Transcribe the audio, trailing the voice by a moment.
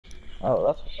Oh,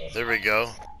 that's what's up. There we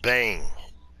go. Bang.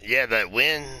 Yeah, that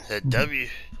win, that W.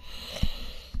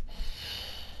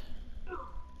 That was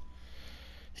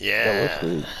Yeah.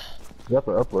 sweet. You have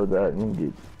to upload that and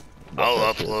get I'll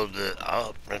that shit. upload it.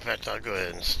 In fact, I'll go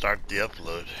ahead and start the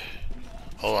upload.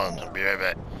 Hold on, I'll be right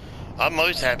back. I'm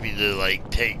always happy to like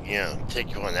take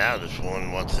one out if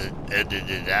one wants it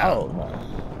edited out. Oh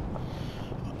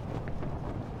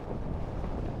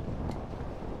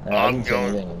no. I I'm didn't see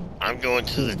going. anything I'm going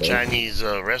to too the bad. Chinese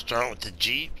restaurant with the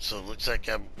Jeep, so it looks like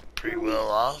I'm pretty well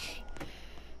off.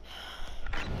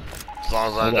 As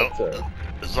long as I I got don't,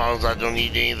 as long as I don't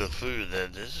eat any of the food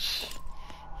that is.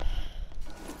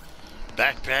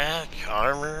 Backpack,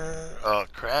 armor. Oh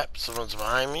crap! Someone's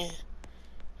behind me.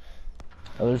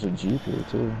 oh, there's a Jeep here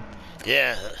too.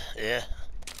 Yeah, yeah.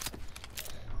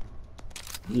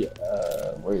 Yeah,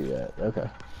 where you at? Okay.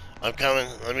 I'm coming.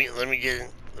 Let me get in.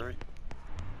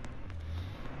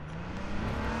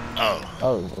 Oh.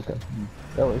 Oh, okay.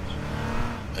 That works.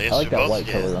 I I guess like we that both white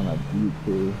can. color on that Jeep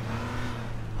too.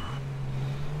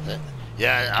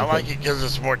 Yeah, I Okay. like it because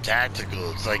it's more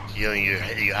tactical. It's like, you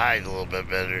hide a little bit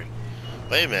better.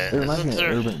 Wait a It minute, reminds isn't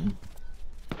me of there? Urban.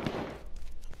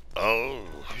 Oh,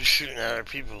 who's shooting at our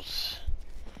peoples?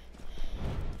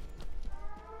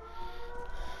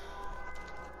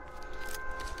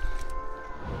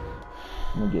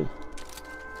 Let me get.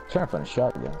 Trying to find a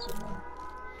shotgun somewhere.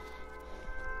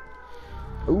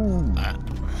 Ooh.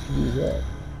 Who's that?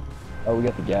 Oh, we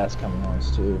got the gas coming on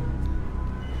us too.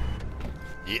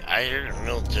 Yeah, I heard a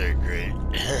military grade.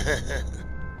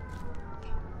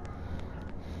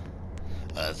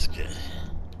 That's good.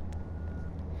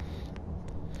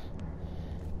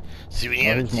 See, Oh,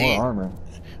 there's more armor.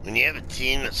 when you have a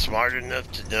team that's smart enough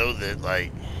to know that,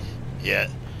 like, yeah,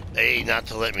 A, not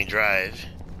to let me drive,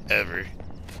 ever.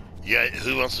 Yeah,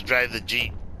 who wants to drive the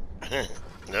Jeep?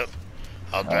 Nope,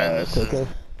 I'll drive this. Coco.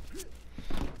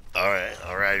 Alright,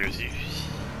 I'll ride with you.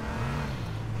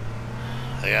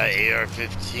 I got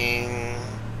AR-15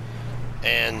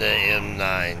 and the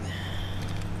M9.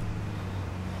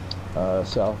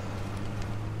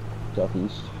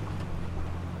 Southeast.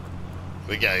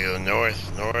 We gotta go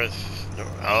north.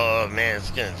 Oh man,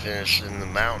 it's gonna finish in the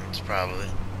mountains probably.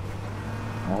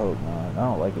 I hope not. I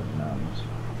don't like it in the mountains.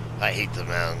 I hate the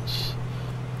mountains.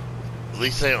 At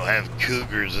least they don't have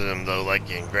cougars in them though, like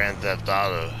in Grand Theft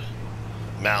Auto.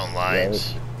 Mountain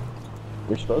lions.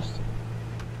 They're supposed to.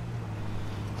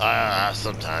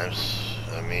 Sometimes.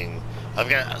 I mean, I've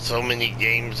got so many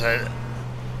games.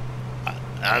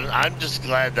 I'm just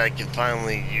glad that I can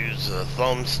finally use a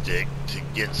thumbstick to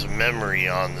get some memory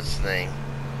on this thing.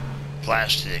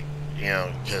 Flash stick,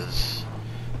 because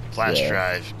flash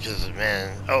drive. Because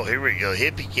man, oh here we go,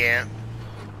 hippie camp.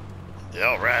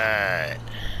 All right.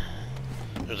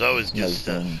 There's always good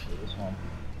stuff.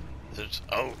 There's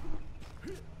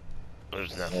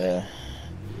nothing.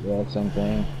 Yeah, same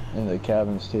thing. In the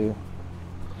cabins too.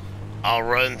 I'll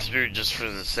run through just for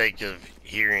the sake of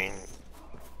hearing.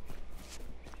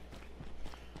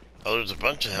 Oh, there's a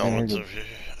bunch of helmets over here.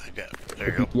 There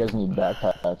you go. If you guys need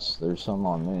backpacks, there's some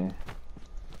on me.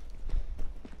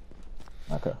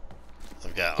 Okay.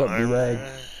 I've got What's up,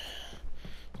 armor.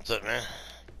 What's up, man?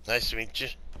 Nice to meet you.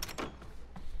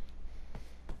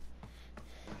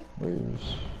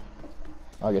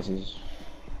 I guess he's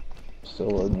still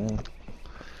loading in.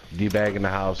 D-bag in the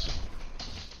house.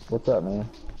 What's up, man?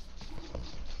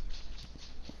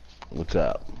 What's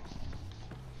up?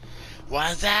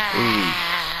 What's up?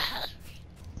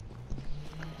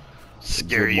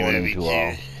 Scary Good morning movie to too.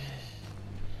 all.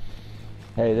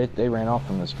 Hey, they ran off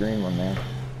from this green one, man.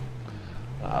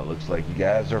 Looks like you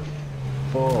guys are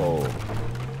full.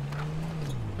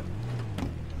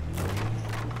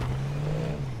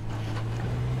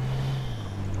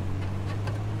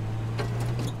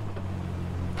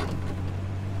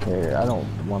 Here, I don't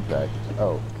want that.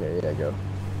 Oh, okay, yeah, go.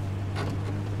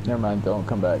 Never mind, don't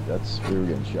come back. We were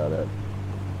getting shot at.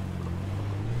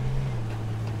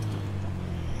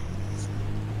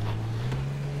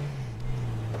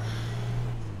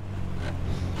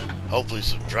 Hopefully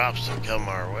some drops will come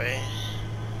our way.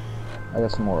 I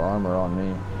got some more armor on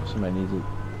me. Somebody needs it.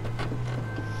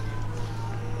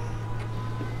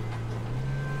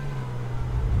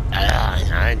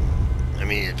 I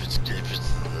mean, if it's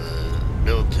the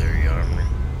military armor.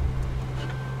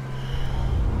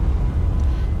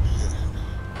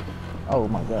 Oh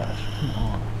my gosh! Come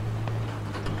on.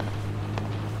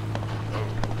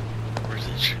 Where's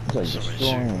it shooting? It's like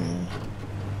destroying me.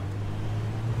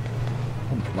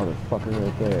 Motherfucker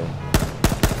right there.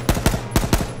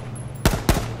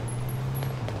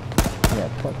 Yeah,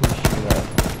 fuck this shit up.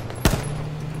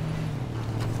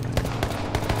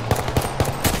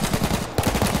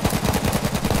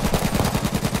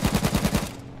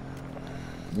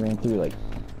 ran through like,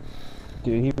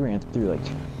 dude, he ran through like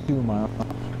 2 miles.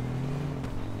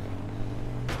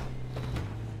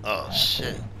 Oh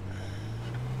shit.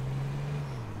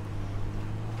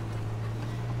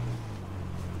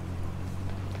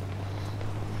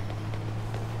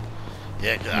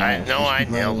 Yeah, 'cause I know I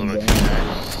nailed him a few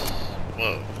times.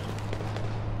 Whoa.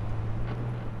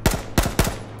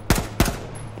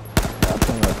 I'm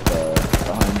coming up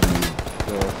behind you.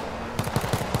 So.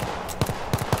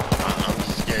 I'm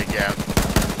just gonna get out.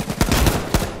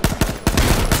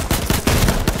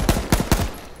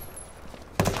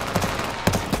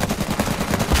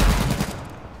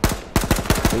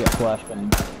 We got flashbang.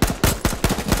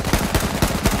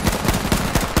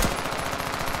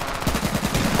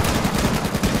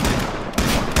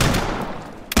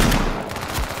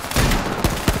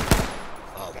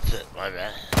 Oh shit, my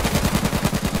bad.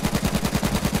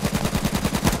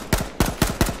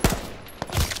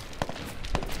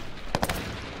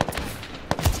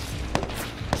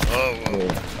 Oh, whoa.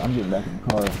 Yeah, I'm getting back in the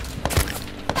car.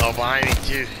 Oh, behind me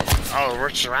too. Oh, we're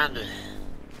surrounded.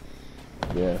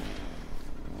 Yeah.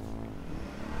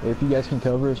 If you guys can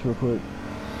cover us real quick.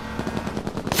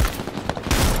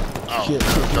 Oh, Shit.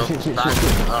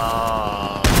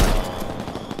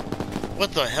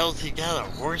 what the hell's he got,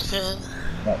 a horse head?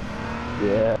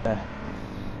 Yeah.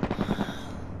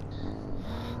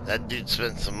 That dude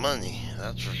spent some money,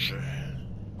 that's for sure.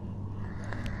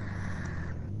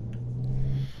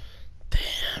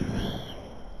 Damn.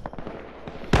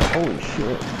 Holy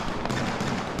shit.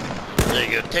 There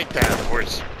you go, take that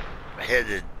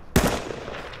horse-headed.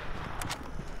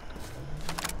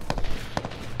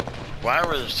 Why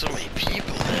were there so many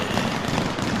people there?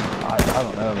 I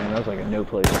don't know, man. That was like a no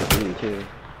place to be, too.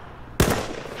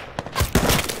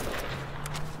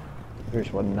 There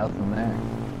just wasn't nothing there.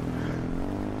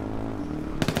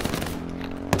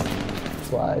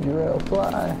 Fly, Jarrell,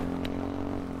 fly.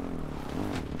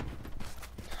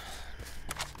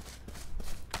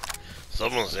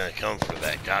 Someone's gonna come for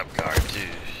that cop car too.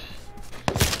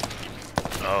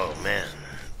 Oh man.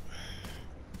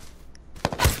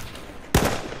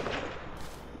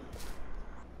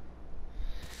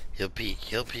 He'll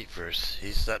peek first.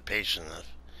 He's not patient enough.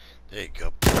 There you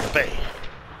go. Bang.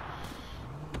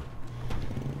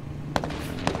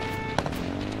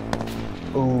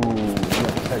 Ooh,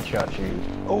 headshot you.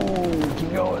 Ooh,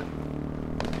 keep going.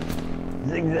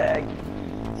 Zigzag.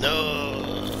 No.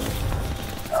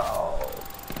 Oh.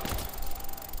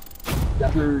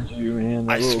 That hurt you, man.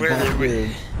 That I little swear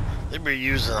bastard. they were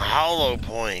using hollow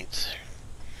points.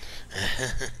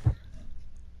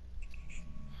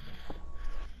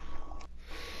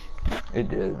 It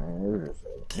did, man. It was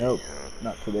just, nope,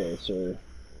 not today, sir.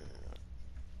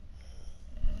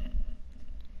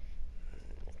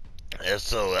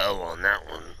 SOL on that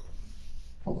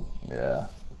one. Yeah,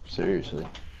 seriously.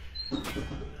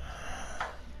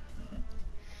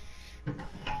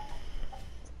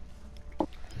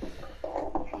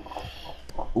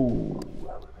 Ooh,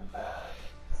 that would have been bad.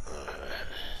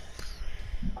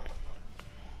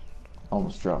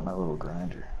 Almost dropped my little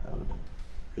grinder. That would have been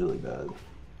really bad.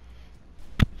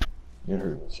 You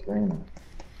heard me screaming.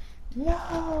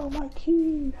 No, my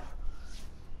key.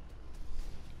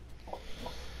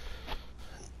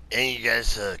 And you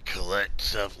guys collect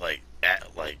stuff like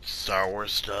Star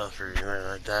Wars stuff or anything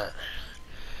like that?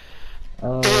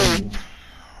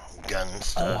 Gun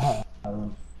stuff.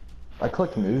 I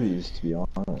collect movies, to be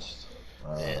honest.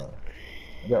 Yeah.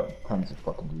 I got tons of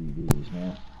fucking DVDs,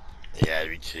 man. Yeah,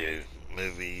 me too.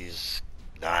 Movies,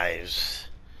 knives.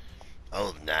 I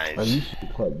love I knives. used to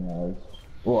collect knives.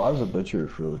 Well, I was a butcher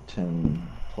for 10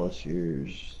 plus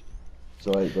years.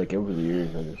 So like over the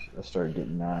years, I started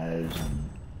getting knives, and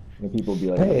you know, people would be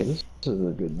like, "Hey, this is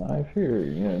a good knife here."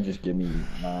 You know, just give me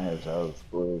knives out of the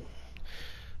blue.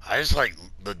 I just like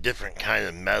the different kind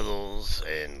of metals,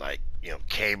 and like, you know,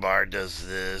 K-Bar does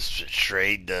this,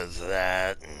 Trade does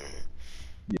that, and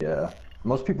Yeah,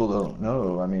 most people don't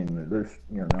know. I mean, there's,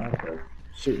 you know, knives have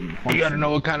certain. You gotta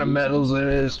know what kind of metals it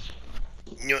is.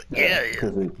 you know, yeah,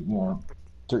 because it, you know,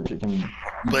 certain it can.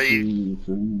 But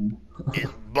food.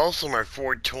 most of them are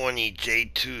 420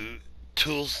 J2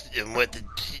 tools, and what the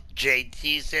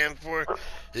JT stand for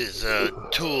is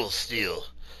tool steel.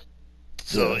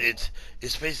 So Yeah.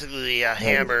 it's basically a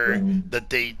hammer that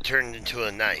they turned into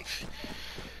a knife.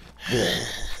 Yeah,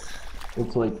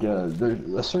 it's like there's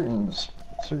a certain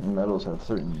metals have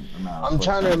certain amounts. I'm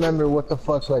trying to remember what the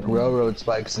fuck's like railroad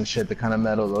spikes and shit, the kind of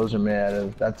metal those are made out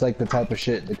of. That's like the type of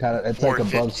shit, the kind of, it's like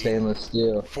above stainless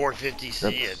steel.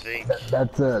 450C, I think.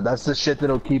 That's the shit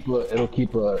that'll keep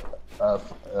a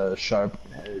sharp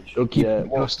edge. It'll keep,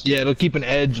 it'll keep an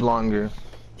edge longer.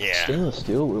 Yeah. Stainless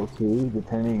steel will too,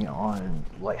 depending on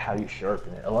like how you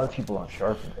sharpen it. A lot of people don't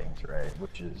sharpen things right,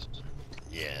 which is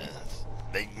Yeah.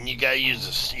 You gotta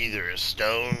use either a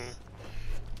stone,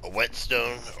 a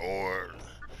whetstone, or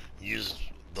use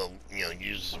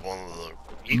use one of the. It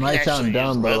You can might actually sound use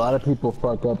dumb, but a lot metal. of people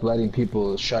fuck up letting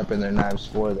people sharpen their knives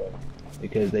for them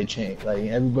because they change. Like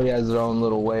everybody has their own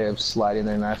little way of sliding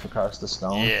their knife across the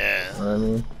stone. Yeah. You know what I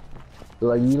mean? So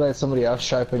like you let somebody else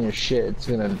sharpen your shit, it's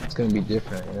gonna be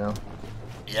different, you know?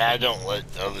 Yeah, I don't let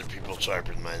other people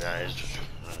sharpen my knives.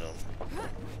 I don't.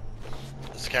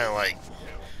 It's kind of like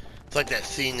it's like that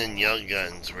scene in Young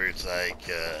Guns where it's like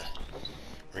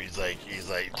where he's like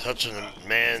touching a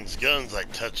man's guns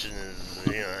like touching his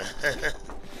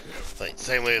like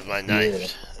same way with my Yeah.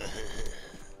 knives.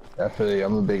 Definitely,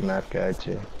 I'm a big knife guy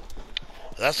too.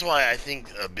 That's why I think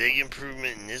a big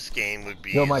improvement in this game would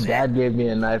be. Yo, my dad gave me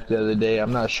a knife the other day.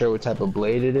 I'm not sure what type of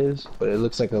blade it is, but it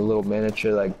looks like a little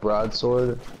miniature like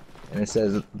broadsword, and it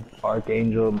says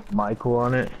Archangel Michael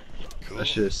on it. Cool. That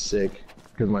shit is sick.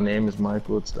 Because my name is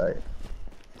Michael. It's like.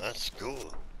 That's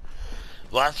cool.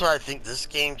 Well, that's why I think this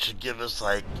game should give us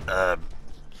like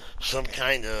some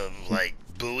kind of like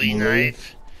Bowie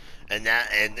knife, and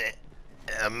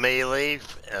a melee,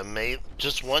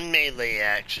 just one melee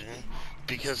action,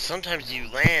 because sometimes you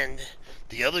land,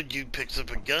 the other dude picks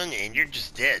up a gun and you're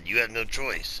just dead. You have no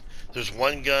choice. There's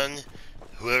one gun,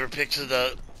 whoever picks it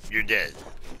up, you're dead.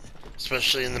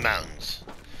 Especially in the mountains.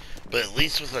 But at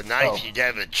least with a knife, you'd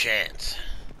have a chance.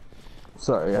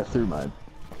 Sorry, I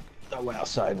went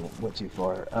outside and went too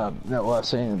far. No, what I was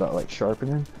saying about like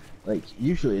sharpening, like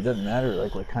usually it doesn't matter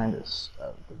like what kind of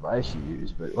device you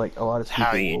use, but like a lot of people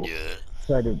How you do it.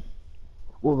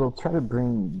 They'll try to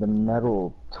bring the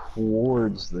metal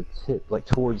towards the tip, like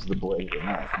towards the blade of the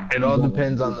knife. It all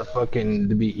depends on the fucking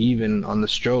to be even on the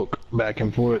stroke back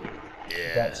and forth.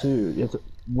 Yeah. That too. It's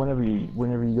whenever you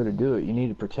go to do it, you need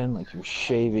to pretend like you're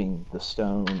shaving the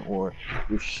stone or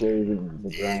you're shaving the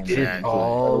grind. Exactly. It's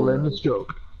all in the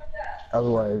stroke.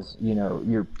 Otherwise,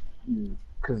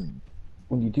 because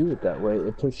when you do it that way,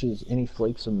 it pushes any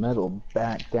flakes of metal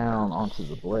back down onto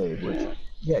the blade, which,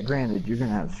 yeah, granted, you're going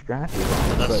to have scratches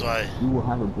on it, That's but why you will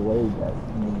have a blade that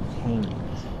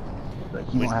maintains. Like,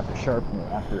 you won't have to sharpen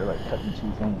it after, like, cutting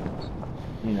two things,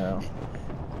 you know?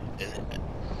 And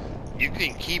you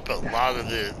can keep a lot of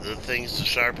the things to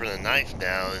sharpen a knife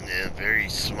now in a very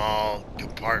small,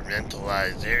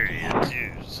 compartmentalized area,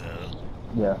 too, so...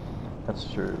 Yeah. That's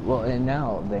true. Well, and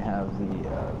now they have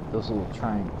those little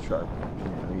triangle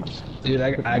sharpeners. You just Dude,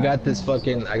 I got this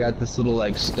little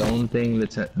like stone thing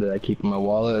that I keep in my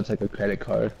wallet. It's like a credit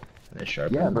card. And it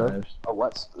sharpens knives. Oh,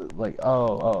 what's like?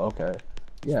 Oh, okay.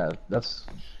 Yeah, that's.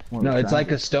 No, it's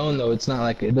like a stone though. It's not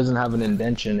like it doesn't have an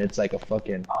indentation. It's like a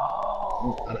fucking.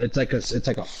 Oh. It's like a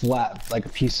flat, like a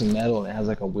piece of metal, and it has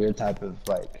like a weird type of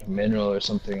like mineral or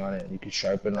something on it. You can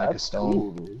sharpen like a stone.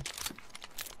 Cool, dude.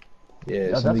 Yeah,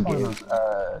 that's one of those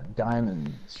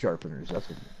diamond sharpeners. That's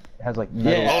what it has like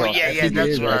metal. Oh yeah,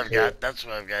 that's what I've got. That's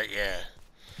what I've got. Yeah.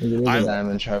 It is a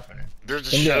diamond sharpener.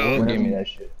 There's a show. Give me that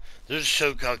shit. There's a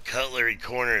show called Cutlery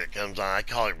Corner that comes on. I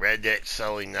call it Redneck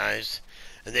Selling Knives,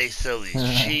 and they sell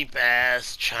these cheap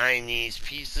ass Chinese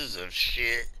pieces of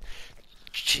shit,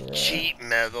 cheap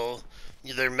metal.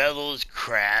 Their metal is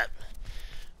crap.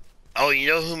 Oh, you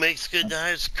know who makes good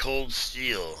knives? Cold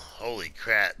Steel. Holy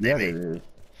crap! They make.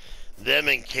 Them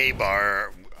and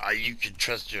K-Bar, you can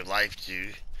trust your life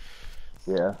to.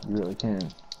 Yeah, you really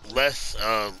can.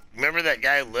 Remember that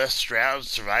guy Les Stroud,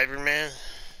 Survivor Man?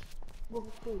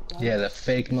 Yeah, the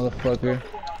fake motherfucker.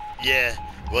 Yeah,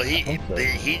 well he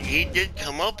did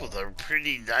come up with a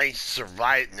pretty nice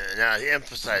survival. Now he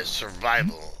emphasized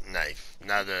survival knife,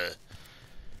 not a.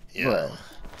 Right.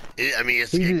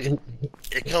 It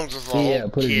comes with a whole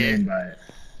put kit. His name by it.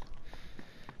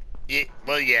 Yeah,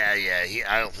 well, yeah.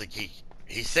 I don't think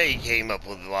he said he came up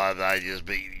with a lot of the ideas,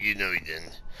 but he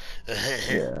didn't.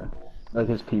 Yeah, like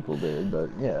his people did, but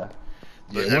yeah.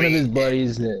 But, one of his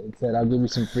buddies said, "I'll give you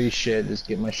some free shit. Just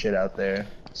get my shit out there.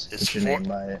 Put your name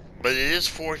by it." But it is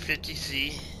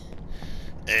 450C,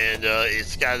 and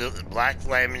it's got a black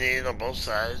laminated on both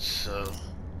sides, so.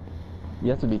 You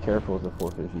have to be careful with the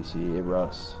 450C. It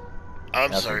rusts.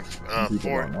 I'm sorry,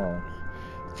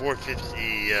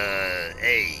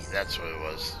 450A, that's what it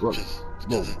was.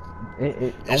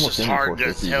 It's just hard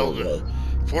to tell.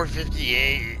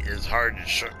 450A is hard to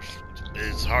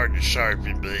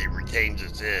sharpen, but it retains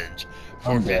its edge.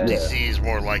 450C is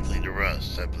more likely to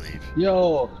rust, I believe.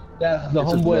 Yo, the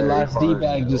homeboy last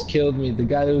D-bag just killed me. The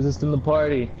guy that was just in the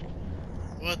party.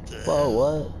 What the?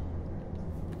 Whoa,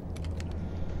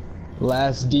 what?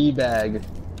 Last D-bag.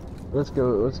 Let's go.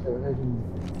 Let's go ahead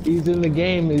and... He's in the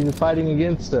game. He's fighting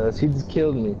against us. He just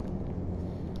killed me.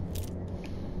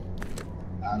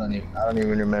 I don't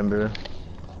even remember.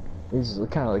 He's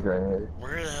kind of like right here.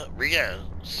 Where the hell? We got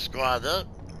squad up,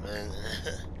 man.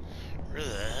 Where the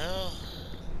hell?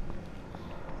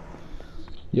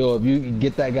 Yo, if you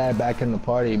get that guy back in the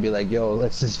party, be like, yo,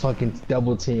 let's just fucking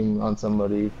double team on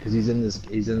somebody, cause he's in this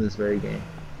very game.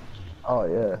 Oh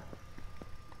yeah.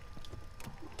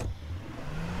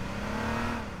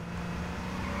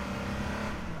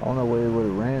 I don't know where he would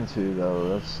have ran to though.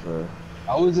 That's the.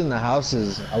 I was in the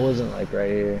houses. I wasn't like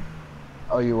right here.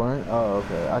 Oh, you weren't? Oh,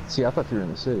 okay. I see. I thought you were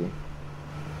in the city.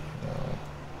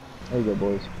 There you go,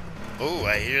 boys. Oh,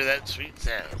 I hear that sweet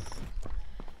sound.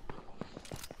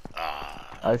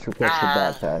 I should catch the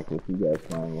backpack if you guys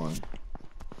find one.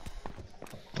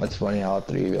 That's funny how all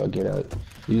three of y'all get out.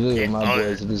 Usually with my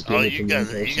boys, just get it you from got, one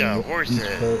person. you got a horse each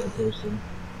head. person.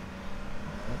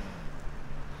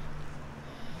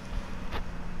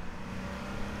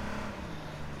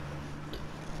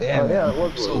 Damn, yeah,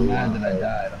 I'm so mad that I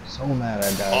died. I'm so mad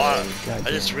I died. I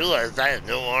just realized I had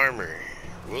no armor.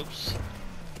 Whoops.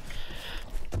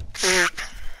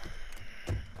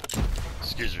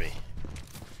 Excuse me.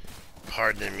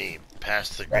 Pardon me.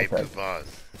 Pass the grape coupon.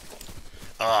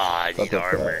 Ah, I need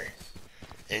armor.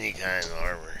 Any kind of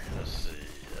armor. Let's see.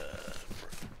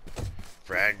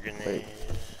 Frag grenade.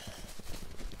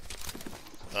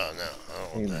 Oh no,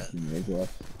 I don't want that.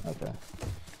 Okay.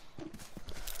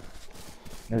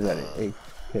 There's that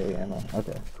 8K ammo.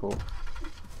 Okay, cool.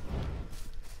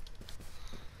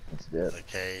 That's dead.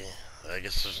 Okay, I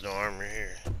guess there's no armor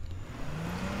here.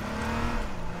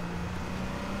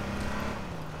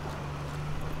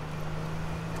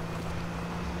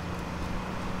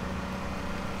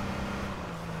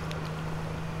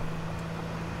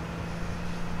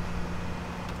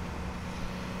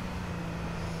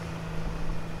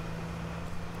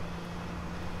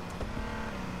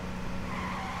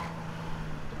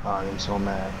 Oh, I'm so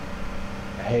mad.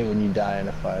 I hate when you die in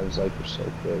a fight. It's like you're so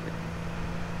quick.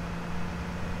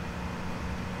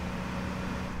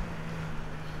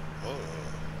 Oh,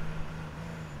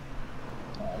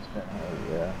 it's been,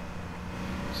 yeah.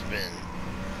 it's been.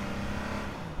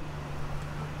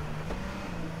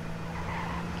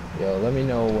 Yo, let me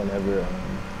know whenever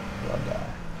y'all die.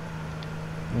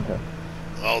 Okay.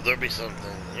 Oh, there'll be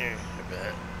something here, I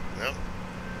bet. Nope.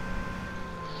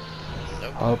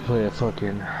 Nope. I'll play a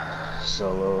fucking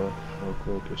solo real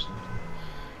quick or something.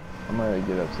 I'm gonna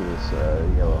get up to this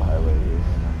yellow highway here.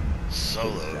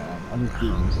 Solo. I'm just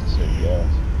using some sick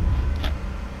gas.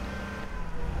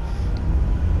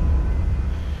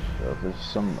 So if there's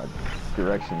some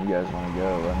direction you guys want to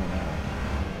go, let me know.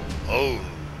 Oh,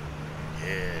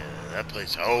 yeah, that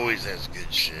place always has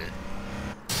good shit.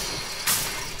 There's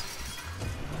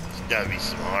gotta be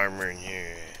some armor in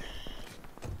here.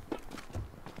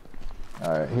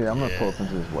 Alright, here, I'm gonna pull up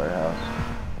into this warehouse.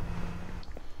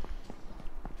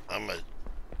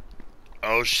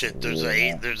 Oh shit, there's a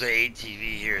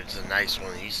ATV here, it's a nice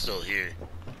one, he's still here.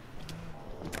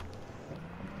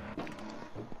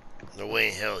 No way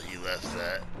in hell he left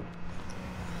that.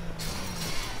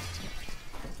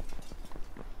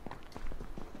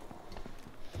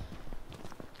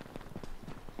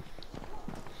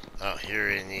 I don't hear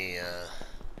any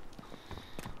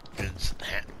good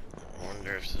I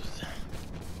wonder if there's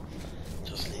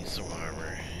just need some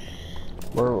armor.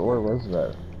 Where was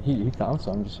that? He found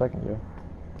some just a second ago.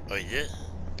 Oh, you did?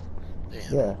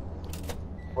 Damn. Yeah.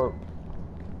 Where?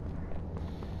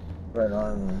 Right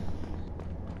on.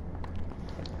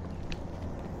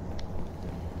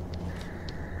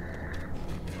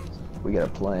 We got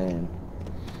a plane.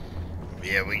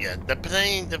 Yeah, we got the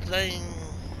plane,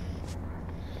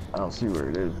 I don't see where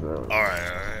it is though.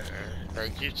 Alright.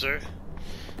 Thank you, sir.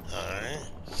 Alright.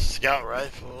 Scout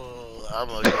rifle. I'm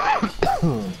okay.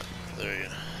 There you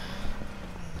go.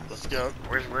 Let's go.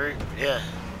 Where? Yeah.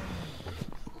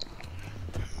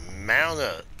 Mount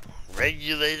up.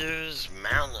 Regulators,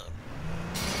 mount up.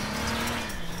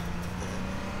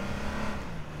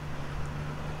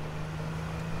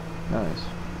 Nice.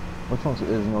 Which one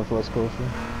is Northwest Coastal?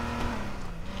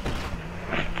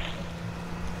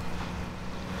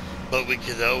 But we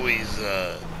could always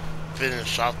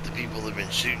finish off the people that have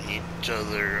been shooting each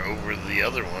other over the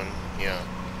other one, yeah.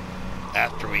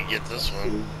 After we get this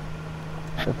one.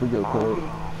 If we go quick.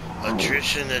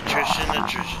 Attrition.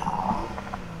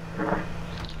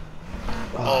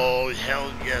 Oh,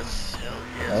 hell yes.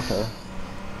 Okay.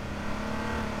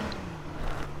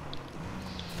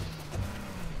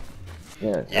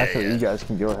 Yeah, after you guys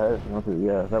can go ahead.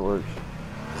 Yeah, that works.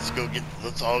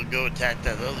 Let's all go attack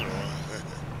that other one.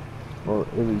 Well,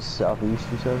 it was southeast,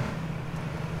 you said?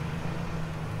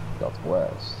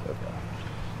 Southwest, okay.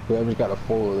 Whoever's got a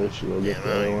full of this, you'll get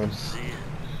the other one. See it.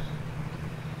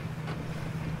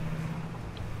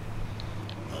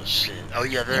 Oh shit. Oh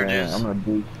yeah, there it is. I'm gonna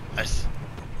do. It's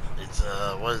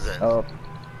what is that? Oh.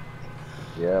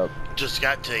 Yep. Just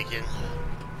got taken.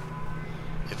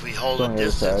 If we hold It's a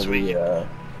distance, we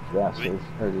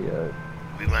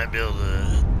might be able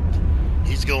to.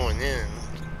 He's going in.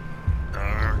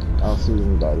 I don't see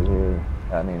anybody here.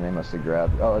 I mean, they must have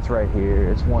grabbed. Oh, it's right here.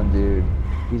 It's one dude.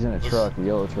 He's in a truck, a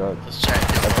yellow truck. Let's check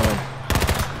him out.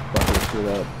 Fuck this shit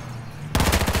up.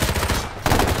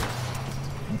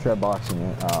 I'm trying boxing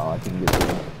it. Oh, I can get to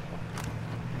him.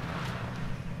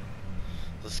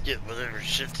 Let's get whatever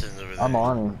shit's in over there. I'm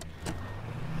on him.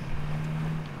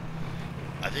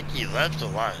 I think he left a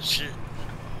lot of shit.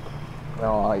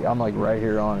 No, I'm like right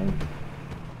here on him.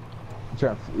 I'm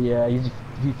trying to, yeah, he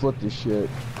flipped his shit.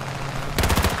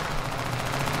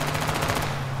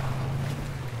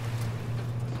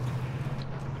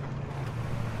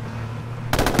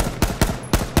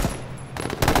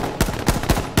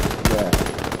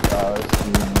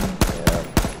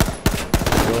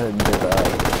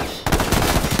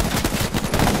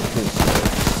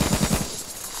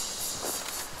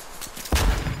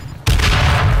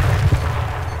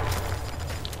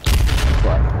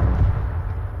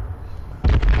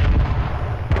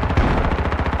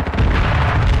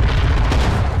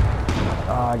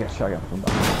 I got shotgun from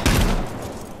behind.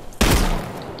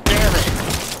 Damn it!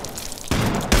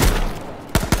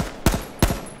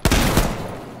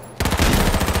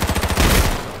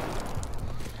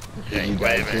 Okay,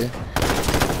 wait a minute.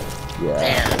 Yeah,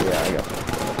 damn. Yeah, I got.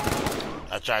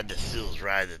 I tried to steal his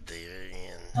ride at the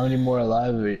end. How many more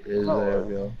alive is there,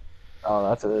 Bill? Oh,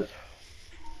 that's it.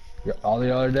 All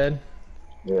y'all are dead?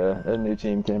 Yeah, a new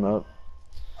team came up.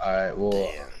 Alright, well.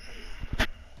 Damn.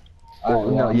 Alright,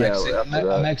 well, no,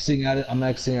 I'm exiting out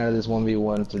of this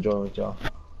 1v1 to join with y'all.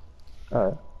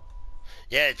 Alright.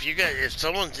 Yeah, if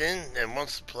someone's in and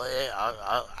wants to play,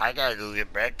 I gotta go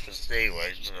get breakfast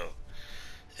anyway. So,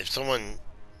 if someone,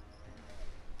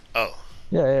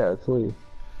 Yeah, please.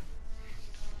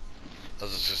 I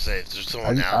was just gonna say, if there's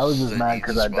someone else, I was just that mad needs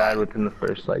because a I spot. died within the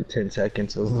first like 10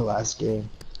 seconds of the last game.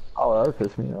 Oh, that would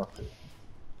piss me off.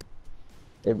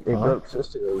 It broke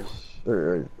Sister's,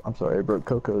 or I'm sorry, it broke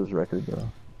Coco's record though.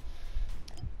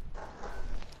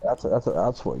 That's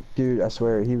what, dude. I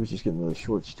swear he was just getting the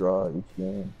short straw each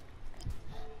game.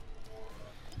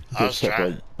 I was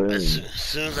trying. Like, As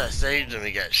soon as I saved him,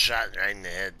 he got shot right in the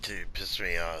head too. Pissed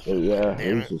me off. Yeah, Damn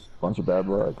it was just a bunch of bad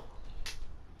luck.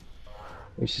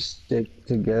 We should stick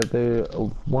together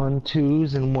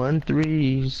 1-2s and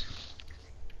 1-3s.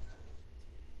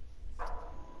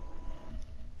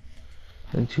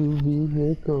 And 2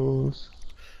 vehicles.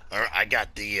 I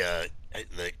got the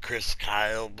Chris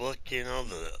Kyle book, you know,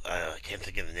 I can't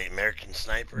think of the name, American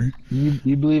Sniper.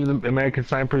 You believe the American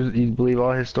Snipers? You believe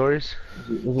all his stories?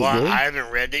 Well, I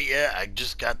haven't read it yet. I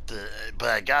just got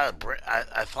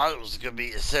I thought it was gonna be.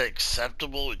 It said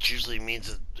acceptable, which usually means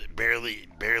it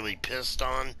barely pissed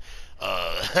on.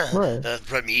 Right.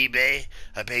 From eBay,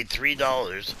 I paid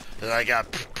 $3, and I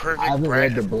got perfect. I haven't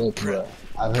brand, read the book, but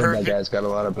I've heard that guy's got a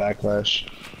lot of backlash.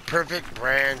 Perfect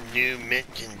brand new mint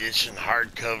condition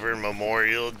hardcover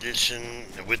memorial edition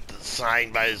with the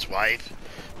signed by his wife.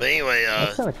 But anyway,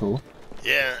 that's kind of cool.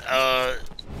 Yeah,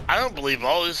 I don't believe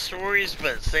all his stories,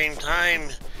 but at the same time,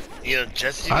 you know,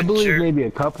 Jesse. I believe maybe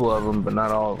a couple of them, but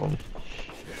not all of them.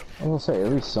 I was gonna say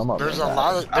at least some of them. There's a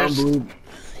lot of.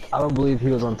 I don't believe he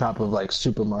was on top of like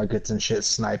supermarkets and shit,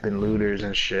 sniping looters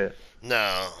and shit.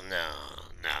 No.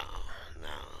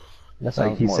 That's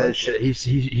like he says shit.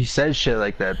 He says shit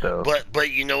like that though.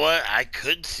 But you know what? I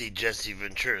could see Jesse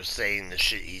Ventura saying the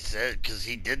shit he said because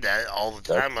he did that all the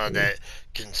time on that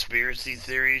conspiracy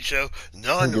theory show.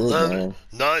 9/11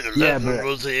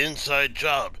 was an inside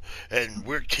job, and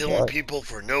we're killing people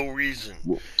for no reason.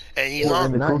 And he's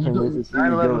on.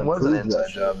 9/11 was an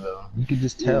inside job though. You could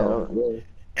just tell.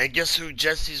 And guess who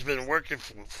Jesse's been working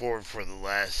for the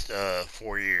last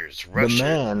 4 years? Russia. The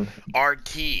man.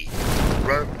 RT.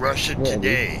 Russia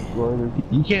Today.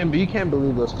 You can't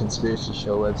believe those conspiracy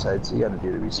show websites. You gotta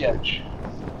do the research.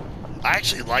 Yeah. I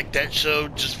actually like that show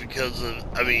just because of,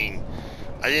 I mean,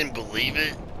 I didn't believe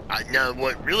it. Now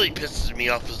what really pisses me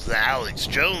off is the Alex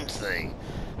Jones thing.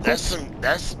 That's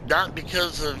not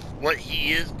because of what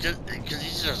he is, just because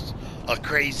he's just a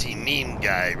crazy meme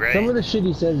guy, right? Some of the shit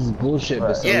he says is bullshit,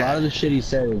 but a lot of the shit he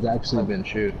said has actually been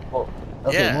true. Well,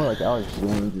 okay, more like Alex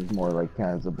Jones is more like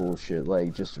kind of the bullshit,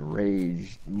 like just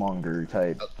rage monger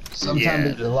type.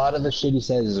 Sometimes a lot of the shit he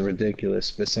says is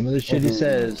ridiculous, but some of the shit he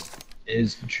says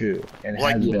is true and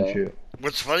Like, has been true.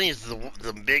 What's funny is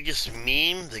the biggest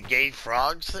meme, the gay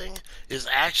frogs thing, was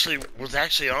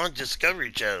actually on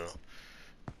Discovery Channel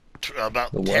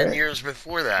about 10 years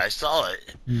before that. I saw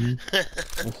it.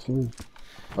 That's true.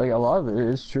 Like a lot of it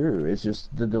is true. It's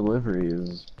just the delivery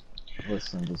is what's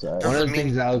synthesized. One of the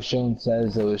things Alex Jones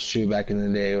says that was true back in the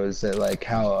day was that like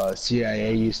how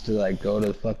CIA used to like go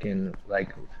to fucking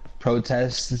like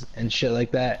protests and shit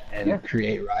like that and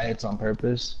create riots on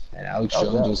purpose. And Alex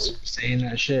Jones was saying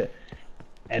that shit,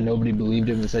 and nobody believed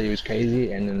him and said he was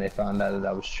crazy. And then they found out that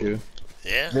that was true.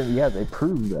 Yeah. Yeah, they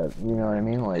proved that. You know what I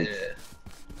mean? Like. Yeah.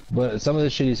 But some of the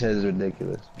shit he says is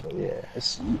ridiculous. But yeah,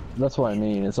 that's what I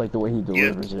mean. It's like the way he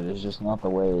delivers it is just not the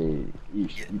way you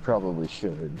probably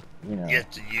should. You know. You have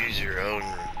to use your own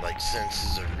like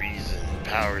senses of reason,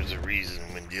 powers of reason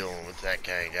when dealing with that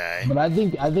kind of guy. But I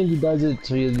think he does it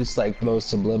to just like throws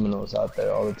subliminals out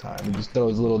there all the time. He just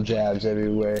throws little jabs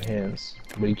everywhere, hints.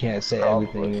 But he can't say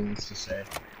everything he wants to say.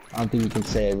 I don't think he can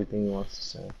say everything he wants to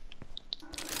say.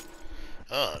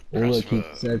 Oh, look, he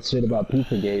said shit about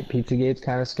Pizzagate. Pizzagate's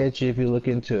kind of sketchy if you look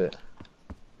into it.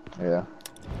 Yeah.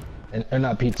 Or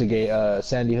not Pizzagate,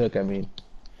 Sandy Hook, I mean.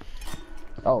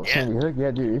 Oh, yeah. Sandy Hook?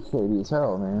 Yeah, dude, it's shady as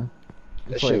hell, man.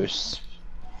 That shit was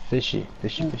fishy.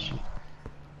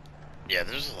 Yeah,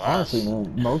 there's a lot. Honestly,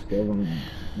 man, most of them,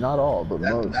 not all, but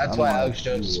most. That's why Alex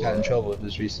Jones got in trouble with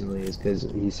this recently, is because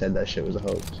he said that shit was a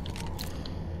hoax.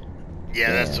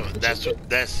 Yeah,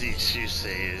 that's the excuse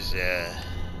they use, yeah.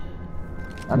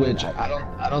 Which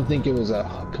I don't think it was a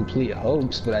complete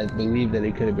hoax, but I believe that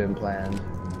it could have been planned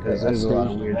because there's a lot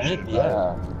of weird shit.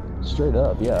 Yeah, straight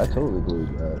up. Yeah, I totally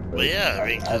believe that. But yeah, I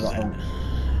mean,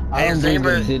 I don't believe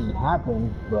it didn't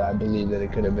happen, but I believe that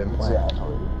it could have been planned.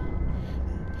 Exactly.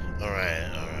 All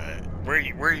right. Where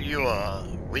you?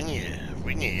 We need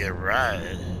to get a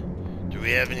ride. Do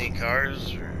we have any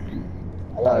cars?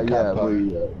 Or? Yeah,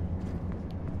 we.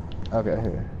 Okay,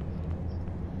 here.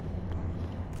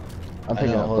 I'm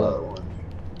picking up one.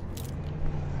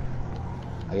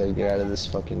 I gotta get out of this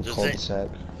fucking cul-de-sac.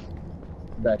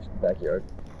 Backyard.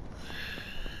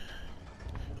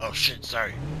 Oh shit,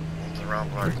 sorry. Went the wrong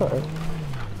part. It's alright.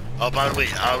 Oh, by the way,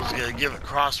 I was gonna give a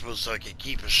crossbow so I could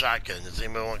keep a shotgun. Does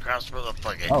anybody want a crossbow? Oh,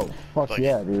 fuck it. Oh, fuck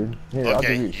yeah, dude. Here, I'll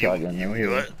give you a shotgun. You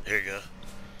what? Here you go.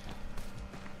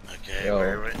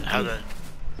 Okay, wait. How to...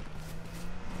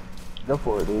 Go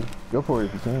for it, dude. Go for it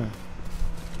if you can.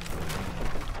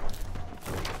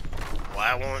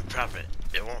 Why won't it drop it?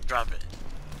 It won't drop it.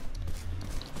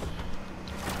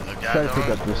 Try to pick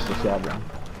up just the shotgun.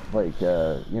 Like, you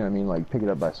know what I mean? Like, pick it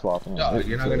up by swapping it. No,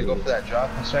 you're not gonna go for that drop?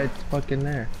 It's right fucking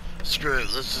there. Screw it,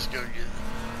 let's just go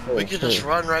get it. We can just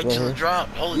run right to the drop.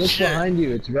 Holy shit. Look behind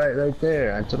you, it's right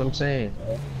there. That's what I'm saying.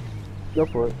 Go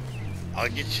for it. I'll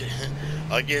get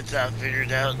that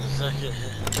figured out in a second.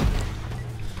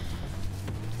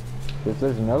 If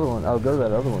there's another one, I'll go to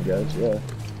that other one, guys. Yeah.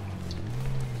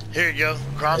 Here you go.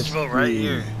 Crossbow right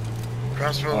here.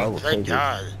 Crossbow, thank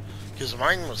God. Because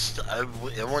mine was,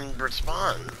 it wouldn't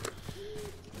respond.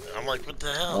 I'm like, what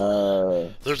the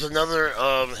hell? There's another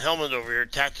helmet over here,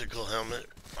 tactical helmet,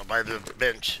 by the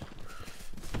bench.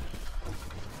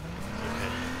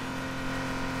 Okay.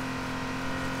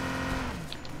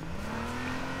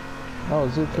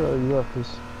 Oh, Zuko, you left us.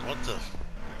 What the?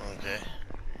 Okay.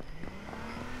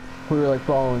 We were like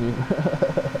following you.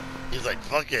 He's like,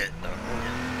 fuck it.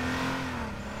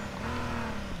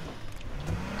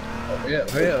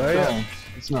 Hurry up.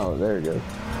 No, there you go.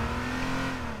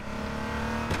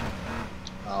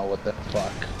 Oh, what the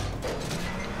fuck?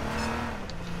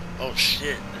 Oh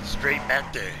shit, it's straight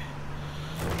back there.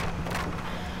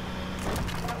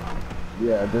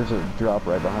 Yeah, there's a drop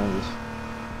right behind us.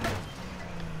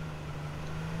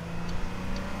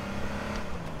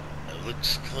 It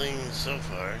looks clean so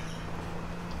far.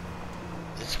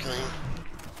 It's clean.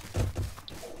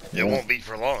 It won't be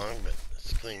for long, but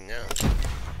it's clean now.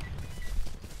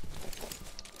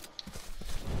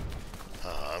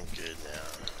 Oh, I'm good now.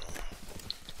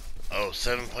 Oh,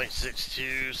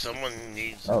 7.62. Someone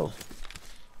needs. Oh.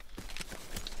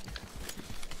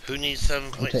 Who needs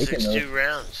 7.62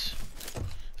 rounds?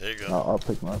 There you go. I'll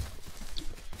pick them up.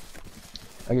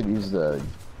 I could use the.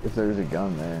 If there's a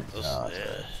gun there.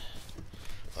 Yeah.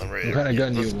 I'm ready. What kind of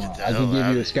gun do you want? I can give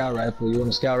you a scout rifle. You want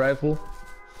a scout rifle?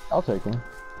 I'll take one.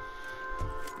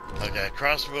 Okay,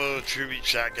 crossbow, tribute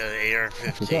shotgun,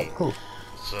 AR-15. Cool.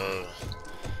 So,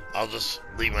 I'll just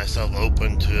leave myself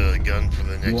open to a gun for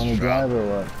the next drop. You want to drive or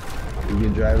what? You a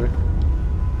good driver?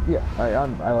 Yeah,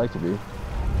 I like to be.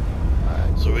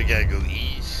 Alright, so we gotta go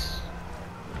east.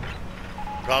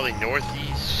 Probably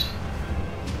northeast.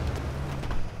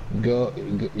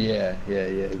 Yeah,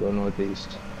 go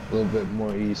northeast. A little bit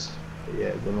more east. But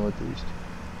yeah, go northeast.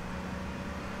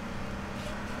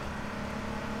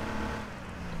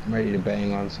 I'm ready to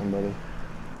bang on somebody.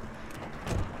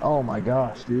 Oh my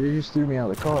gosh, dude, you just threw me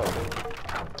out of the car.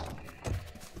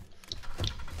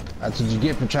 That's what you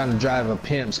get for trying to drive a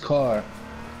pimp's car.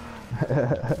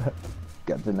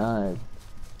 Got denied.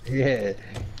 Yeah.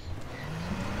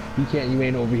 You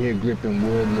ain't over here gripping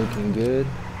wood looking good.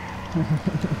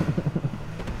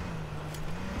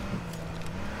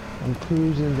 I'm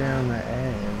cruising down the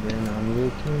ave and I'm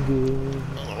looking good. I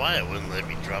don't know why it wouldn't let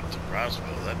me drop the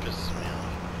crossbow. That pisses me off.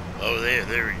 Oh,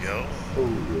 there we go. Oh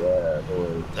yeah,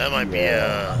 boy. That might be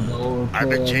I've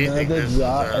been chasing this.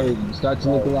 Hey, start to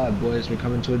look alive, boys. We're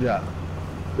coming to a job.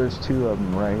 There's 2 of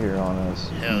them right here on us.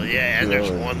 Hell yeah, and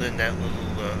there's one in that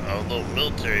little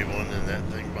military one in that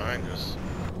thing behind us.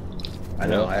 I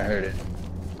know, I heard it.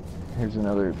 Here's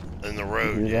another. In the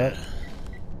road, You hear yeah. that?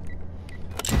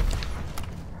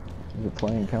 There's a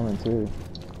plane coming too.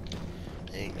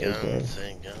 Ain't guns.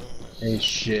 Hey,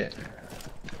 shit.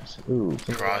 Ooh.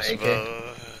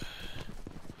 Crossbow.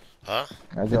 Huh?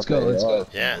 Let's go.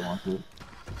 Yeah.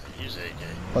 Use AK.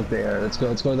 Fuck the air. Let's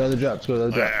go to the other job.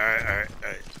 Alright.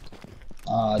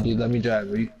 Dude, let me drive.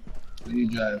 Let you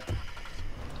drive.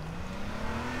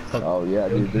 Oh yeah,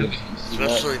 dude.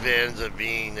 Especially if it ends up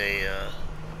being a,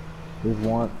 There's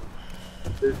one.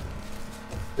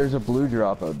 There's a blue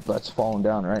drop that's falling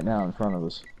down right now in front of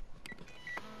us.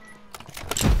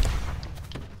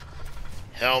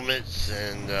 helmets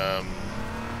and,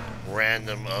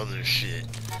 random other shit.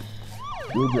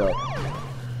 Blue drop.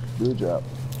 Blue drop.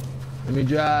 Let me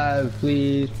drive,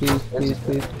 please.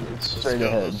 Straight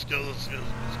ahead. Let's go.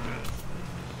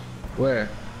 Where?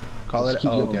 Call Let's it.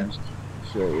 keep Oh, going. okay.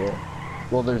 Straight, yeah.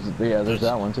 Well, there's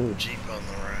that one too. Jeep on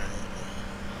the right.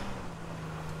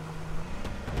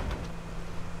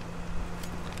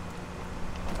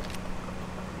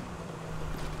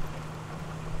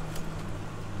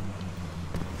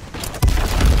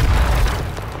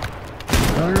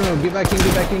 No, get back in.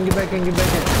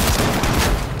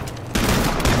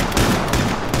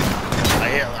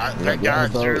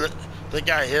 That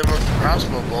guy hit him with the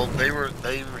crossbow bolt. They were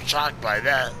shocked by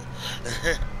that.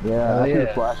 Yeah, I threw a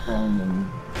yeah. flashbang and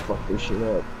fucked this shit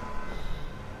up.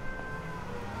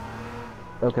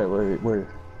 Okay, where?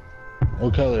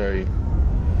 What color are you?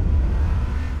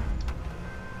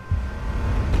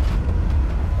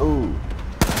 Ooh.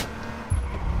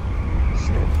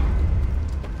 Shit.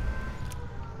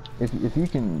 If you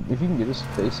can get us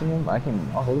facing him, I'll hit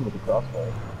him with the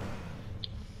crossbow.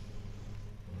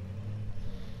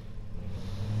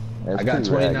 Yeah, I got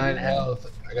 29 ragged, health.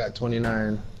 I got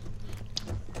 29.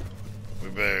 We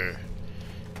better.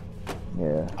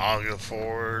 Yeah. I'll go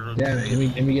forward. Damn it,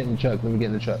 let me get in the truck. There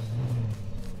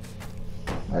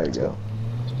you go.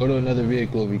 Let's go to another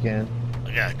vehicle if we can.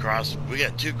 We got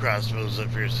 2 crossbows up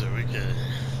here, so we can.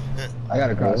 I got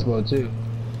a crossbow too.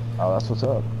 Oh, that's what's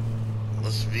up.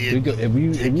 Let's If you get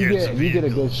a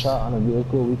good shot on a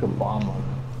vehicle, we can bomb them.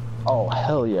 Oh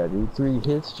hell yeah, dude! 3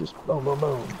 hits, just boom, boom,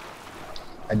 boom.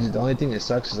 The only thing that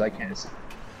sucks is I can't see.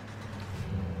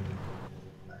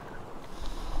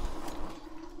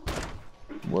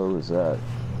 Where was that?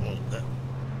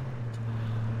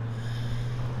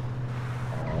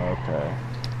 Okay.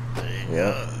 There you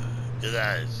go. Good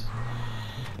eyes.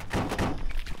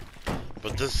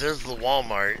 But this is the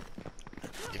Walmart.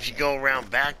 If you go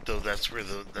around back though, that's where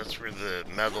the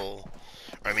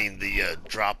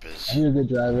drop is. You're a good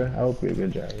driver. I hope you're a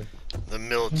good driver. The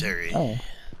military. Oh.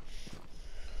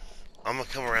 I'm gonna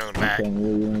come around the back. Okay,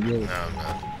 where you wanna go? No.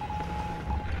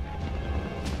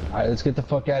 Alright, let's get the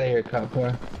fuck out of here, cop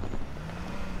car.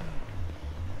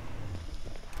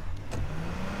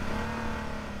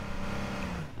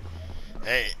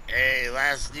 Hey,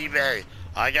 last D-bag.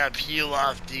 I got peel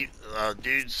off,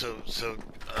 dude. So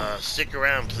stick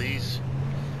around, please.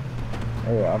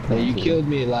 Hey, you killed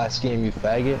me last game, you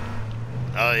faggot.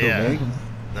 Oh yeah,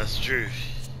 that's true.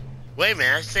 Wait,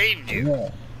 man, I saved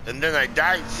you, and then I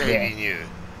died saving you.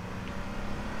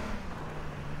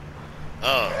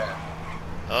 Oh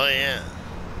yeah.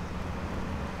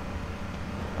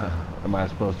 Am I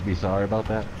supposed to be sorry about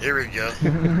that? Here we go.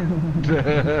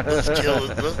 Let's kill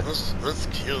it. Let's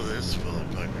kill this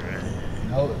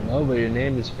motherfucker. Right? No, but your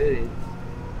name is fitting.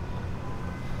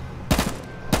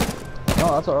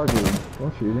 Oh, that's our dude.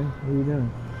 Don't shoot him. What are you doing?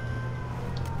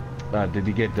 Did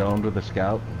you get domed with a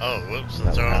scout? Oh, whoops,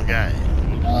 that's our own guy.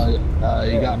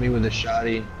 You got me with a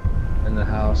shotty in the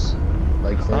house,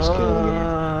 like first kill of the game.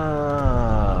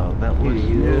 Oh, that was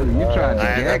you. You tried I to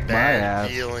had a get my bad ass.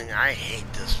 feeling. I hate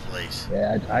this place.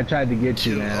 Yeah, I tried to get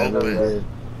you, Too man. I open. really did.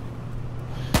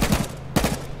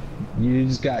 You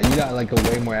got like a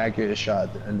way more accurate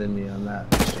shot than me on that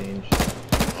exchange.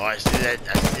 Oh, I see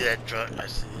that truck. I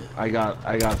see it. I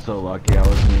got so lucky. I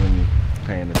wasn't even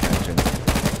paying attention.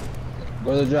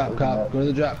 Go to the drop, cop. Go to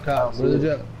the drop, cop. Go to the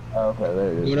drop. Oh, okay,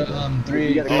 there it is. Go to 3.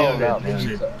 You gotta call it yeah, out,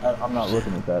 man. I'm not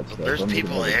looking at that stuff. There's I'm looking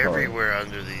people at the car. everywhere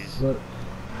under these.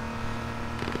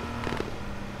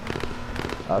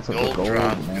 That's a Gold gold,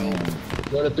 drop, man.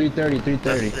 Go to 330,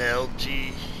 330. That's the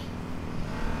LG.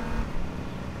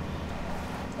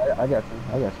 I got you.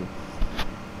 I got you.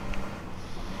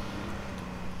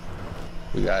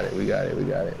 We got it, we got it, we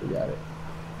got it, we got it.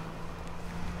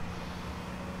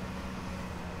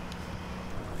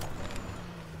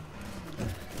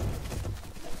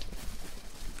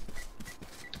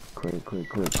 Quick.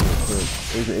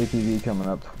 There's an ATV coming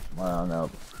up. Wow, no.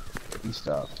 He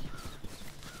stopped.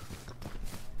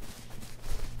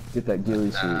 Get that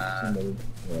ghillie suit. Somebody.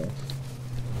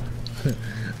 Yeah.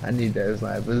 I need that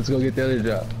sniper. Let's go get the other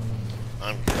drop.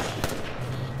 I'm good.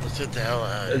 Let's get the hell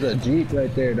out of There's here. a Jeep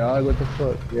right there, dog. What the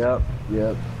fuck? Yep.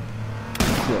 Yo,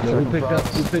 who picked up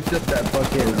that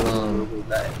fucking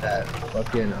that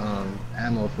fucking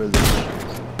ammo for this?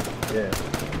 Yeah.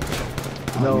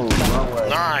 No, wrong way.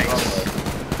 Nice.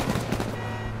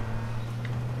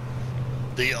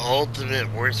 The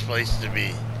ultimate worst place to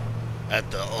be. At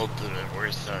the ultimate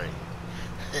worst time.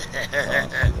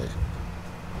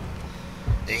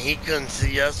 And he couldn't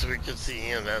see us, we could see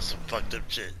him. That's some fucked up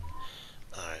shit.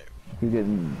 Alright. You're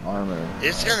getting armor.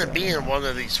 It's gonna be in one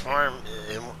of these farms.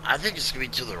 I think it's gonna be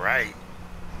to the right.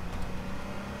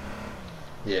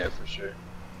 Yeah, for sure.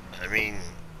 I mean,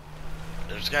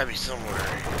 there's gotta be somewhere.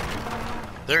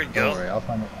 There we Don't go. worry, I'll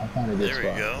find a good There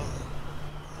spot. we go.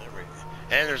 There we go.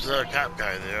 And there's another cop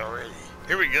guy there already.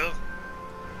 Here we go.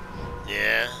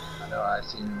 Yeah. I know, I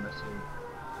seen him.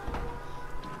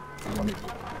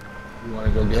 You wanna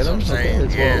go get That's him? what I'm saying.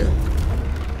 let's Yeah. roll.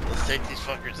 Let's take these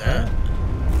fuckers out.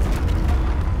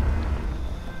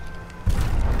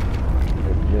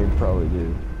 They probably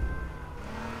do.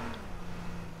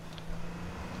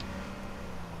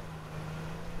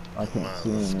 I can't see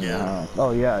him in the house.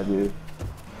 Oh yeah, I do.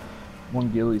 One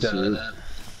ghillie suit.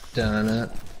 Dun-it.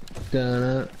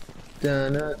 Dun-it.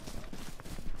 Dun-it.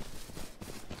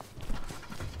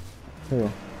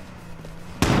 Here.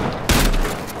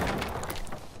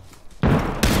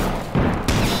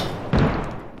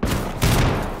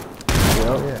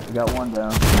 Yep, yeah. Got one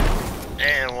down.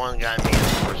 And one got me, of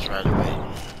course, right away.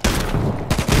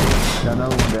 Got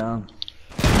another one down.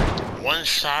 One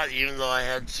shot, even though I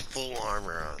had full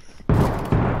armor on.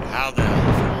 How the hell?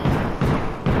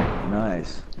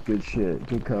 Nice. Good shit.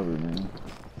 Good cover, man.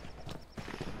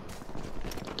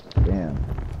 Damn.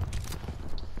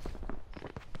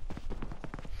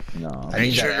 No. I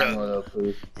need that ammo though,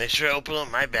 please. Make sure I open up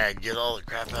my bag, get all the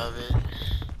crap out of it.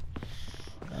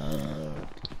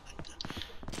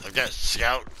 I've got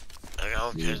scout. I got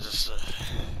all kinds of stuff.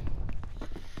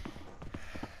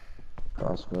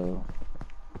 Crossbow.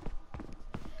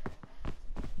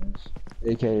 Nice.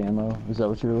 AK ammo. Is that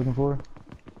what you were looking for?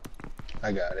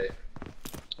 I got it.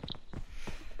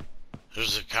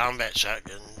 There's a combat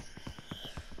shotgun.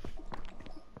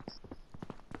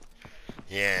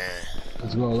 Yeah.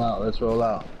 Let's roll out. Let's roll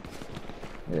out.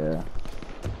 Yeah.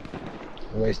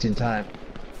 We're wasting time.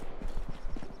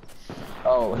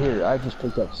 Oh, here. I just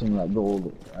picked up some of that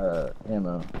gold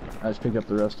ammo. I just picked up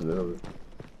the rest of it over.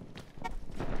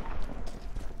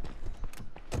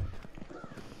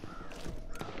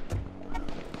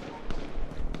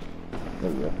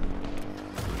 There we go.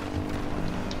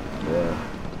 Yeah.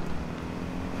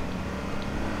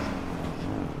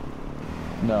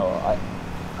 No,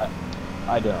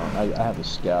 I don't. I have a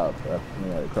scout. I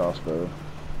had a crossbow.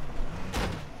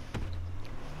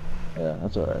 Yeah,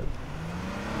 that's alright.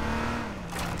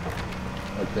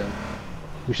 Okay.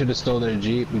 We should have stole their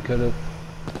Jeep. We could have.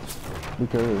 We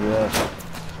could have, yeah.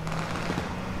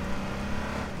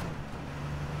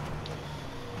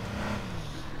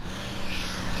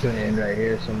 Should end right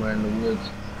here, somewhere in the woods.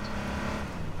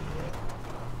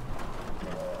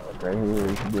 Right here,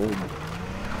 we should build.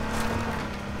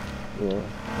 Yeah,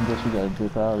 I guess we gotta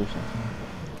dip out or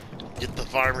something. Get the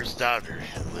farmer's daughter,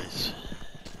 at least.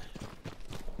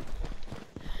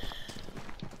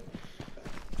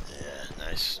 Yeah,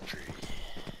 nice tree.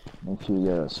 Make sure you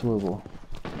got a swivel.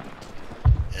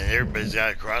 And everybody's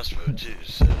got a crossbow too,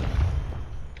 so.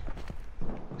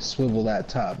 Swivel that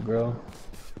top, girl.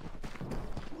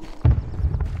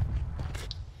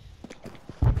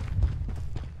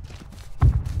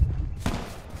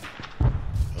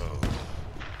 Oh.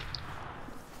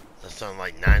 That sounds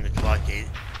like 9 o'clock, 8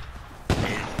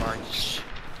 o'clock.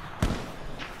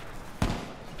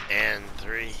 And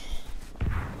 3.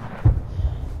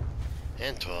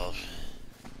 And 12.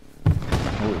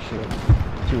 Holy shit.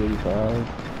 285.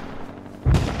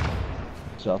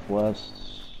 Southwest.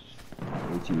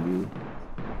 ATV.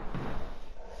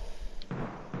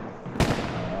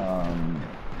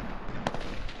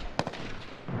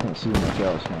 I can't see much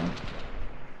else, man.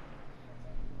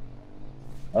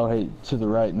 Oh, hey, to the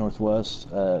right, northwest,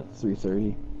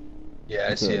 330. Yeah,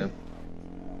 I see him.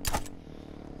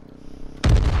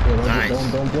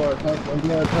 Nice. Don't blow our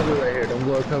cover right here. Don't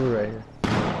blow our cover right here.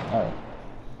 Alright.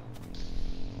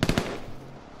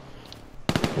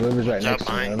 Whoever's right Watch out next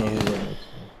to me, I don't know behind who's you. right next to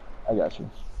me. I got you.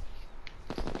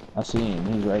 I see him.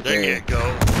 He's right There there. you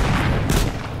go.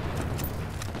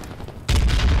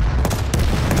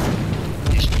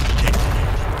 He's taking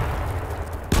it.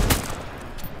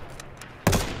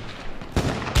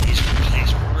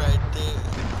 He's right there.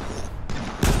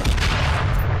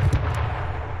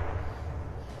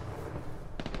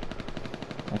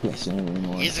 I can't see him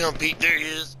anymore. He's gonna beat. There he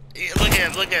is. Yeah, look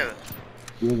at him. Look at him.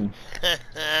 Get him.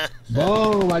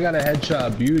 Boom! I got a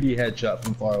headshot. Beauty headshot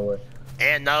from far away.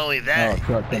 And not only that, Oh,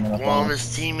 truck coming up one on of him.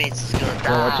 his teammates is gonna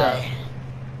Yeah, watch out. die.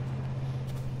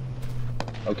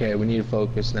 Okay, we need to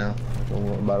focus now.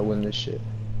 We're about to win this shit.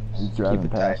 He's driving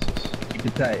Keep it tight. past us. Keep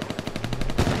it tight.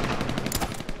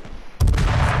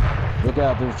 Look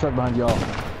out, there's a truck behind y'all.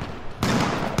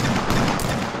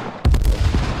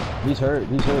 He's hurt, I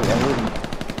hit him.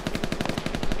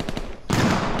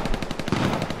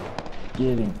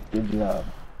 Get him, good job.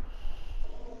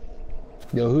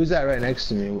 Yo, who's that right next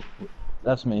to me?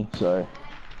 That's me, sorry.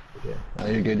 Yeah. Oh,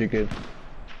 you're good, you're good.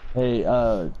 Hey,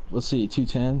 let's see,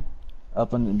 210,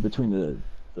 up in between the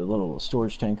little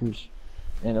storage tankers,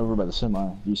 and over by the semi.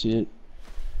 Do you see it?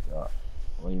 Well,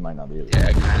 you might not be able to. Yeah,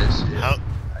 I kind of see it. How?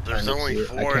 There's Kinda only see it.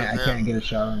 4 I of can't them. get a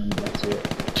shot on him, that's it. 2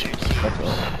 That's teams. all.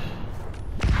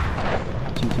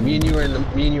 210. Me and you are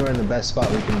in the best spot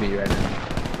we can be right now.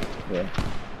 Yeah.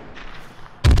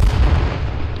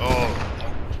 Oh,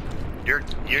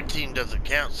 your team doesn't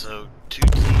count. So 2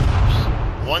 teams.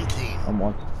 1 team. I'm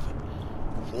one.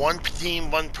 1 team,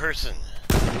 1 person.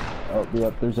 Oh,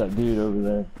 yep, there's that dude over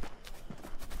there.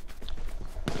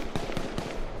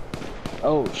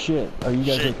 Oh, shit. Are you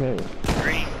guys Shit. okay?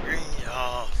 Green.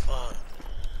 Oh, fuck.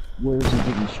 Where is he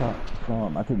getting shot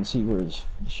from? I couldn't see where the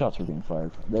shots were being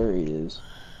fired from. There he is.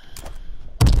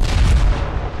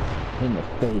 In the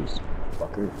face,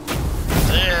 fucker.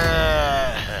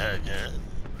 Yeah.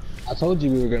 I told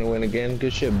you we were gonna win again.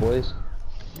 Good shit, boys.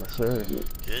 Yes, sir.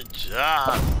 Good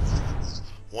job.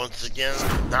 Once again,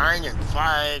 9 and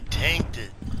 5 tanked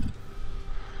it.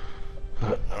 All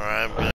right. I'm gonna